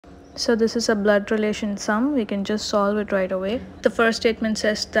So this is a blood relation sum. We can just solve it right away. The first statement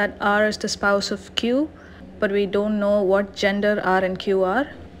says that R is the spouse of Q, but we don't know what gender R and Q are.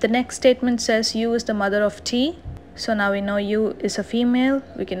 The next statement says U is the mother of T. So now we know U is a female.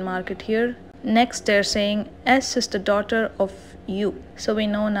 We can mark it here. Next, they're saying S is the daughter of U. So we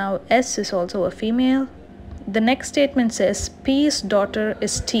know now S is also a female. The next statement says P's daughter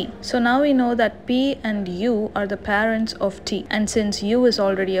is T. So now we know that P and U are the parents of T. And since U is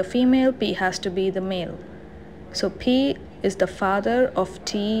already a female, P has to be the male. So P is the father of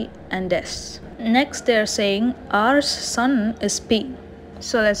T and S. Next, they're saying R's son is P.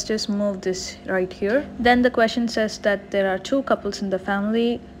 So let's just move this right here. Then the question says that there are two couples in the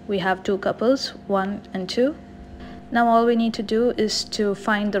family. We have two couples, 1 and 2. Now all we need to do is to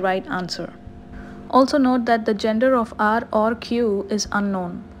find the right answer. Also note that the gender of R or Q is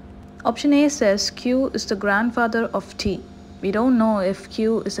unknown. Option A says Q is the grandfather of T. We don't know if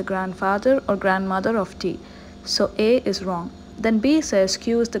Q is the grandfather or grandmother of T. So A is wrong. Then B says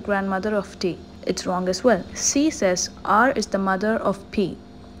Q is the grandmother of T. It's wrong as well. C says R is the mother of P.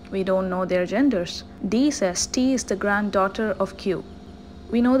 We don't know their genders. D says T is the granddaughter of Q.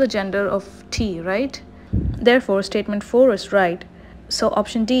 We know the gender of T, right? Therefore, statement 4 is right. So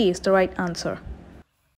option D is the right answer.